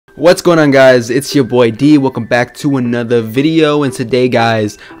What's going on, guys? It's your boy D. Welcome back to another video, and today,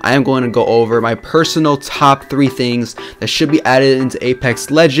 guys, I am going to go over my personal top 3 things that should be added into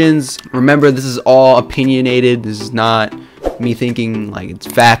Apex Legends. Remember, this is all opinionated. This is not me thinking like it's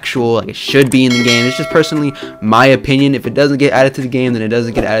factual, like it should be in the game. It's just personally my opinion. If it doesn't get added to the game, then it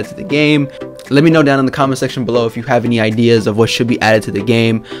doesn't get added to the game. Let me know down in the comment section below if you have any ideas of what should be added to the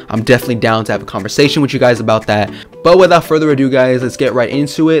game. I'm definitely down to have a conversation with you guys about that. But without further ado, guys, let's get right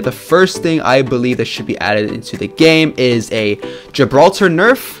into it. The first thing I believe that should be added into the game is a Gibraltar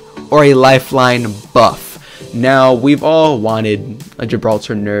nerf or a lifeline buff. Now, we've all wanted a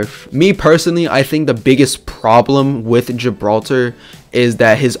Gibraltar nerf. Me personally, I think the biggest problem with Gibraltar is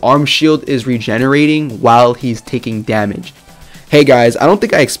that his arm shield is regenerating while he's taking damage. Hey guys, I don't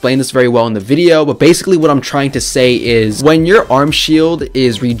think I explained this very well in the video, but basically what I'm trying to say is when your arm shield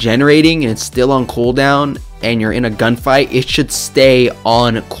is regenerating and it's still on cooldown and you're in a gunfight, it should stay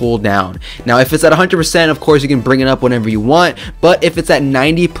on cooldown. Now, if it's at 100%, of course, you can bring it up whenever you want, but if it's at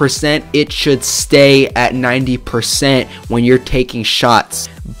 90%, it should stay at 90% when you're taking shots.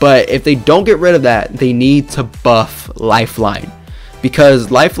 But if they don't get rid of that, they need to buff Lifeline, because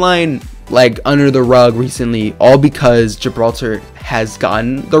Lifeline, like, under the rug recently, all because Gibraltar has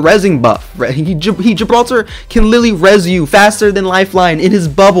gotten the rezzing buff. Gibraltar can literally res you faster than Lifeline in his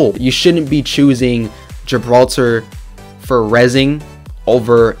bubble. You shouldn't be choosing Gibraltar for rezzing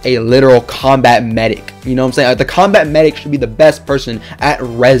over a literal combat medic. You know what I'm saying? Like, the combat medic should be the best person at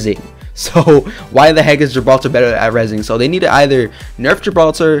rezzing. So why the heck is Gibraltar better at rezzing? So they need to either nerf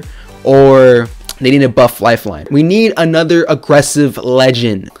Gibraltar or they need to buff Lifeline. We need another aggressive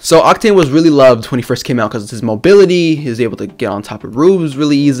legend. So Octane was really loved when he first came out because of his mobility. He was able to get on top of roofs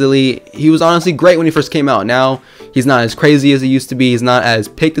really easily. He was honestly great when he first came out. Now, he's not as crazy as he used to be. He's not as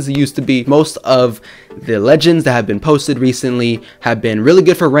picked as he used to be. Most of the legends that have been posted recently have been really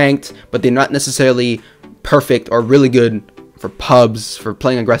good for ranked, but they're not necessarily perfect or really good for pubs, for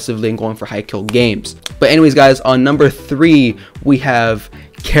playing aggressively and going for high kill games. But anyways, guys, on number 3, we have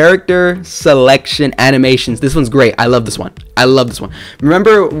character selection animations. This one's great. I love this one. I love this one.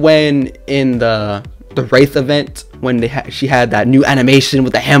 Remember when in the Wraith event, when she had that new animation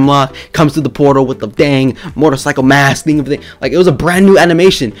with the hemlock, comes through the portal with the dang motorcycle mask thing, like, it was a brand new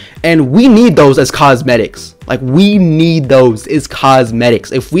animation, and we need those as cosmetics. Like, we need those as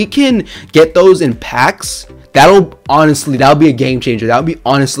cosmetics. If we can get those in packs, that'll be a game changer. That'll be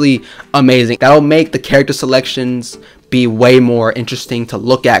honestly amazing. That'll make the character selections be way more interesting to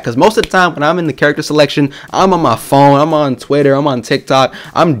look at, because most of the time when I'm in the character selection, I'm on my phone, I'm on Twitter, I'm on TikTok,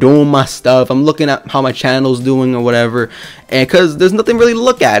 I'm doing my stuff, I'm looking at how my channel's doing or whatever, and because there's nothing really to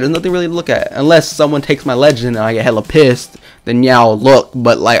look at. Unless someone takes my legend and I get hella pissed, then yeah, I'll look.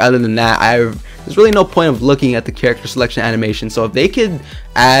 But like, other than that, there's really no point of looking at the character selection animation. So if they could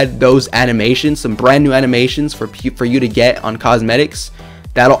add those animations, some brand new animations for you to get on cosmetics,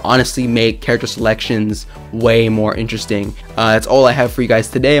 that'll honestly make character selections way more interesting. That's all I have for you guys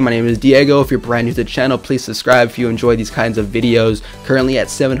today. My name is Diego. If you're brand new to the channel, please subscribe if you enjoy these kinds of videos. Currently at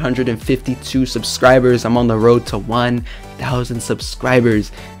 752 subscribers. I'm on the road to 1,000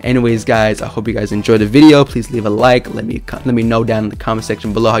 subscribers. Anyways, guys, I hope you guys enjoyed the video. Please leave a like. Let me know down in the comment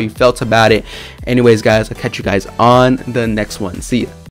section below how you felt about it. Anyways, guys, I'll catch you guys on the next one. See ya.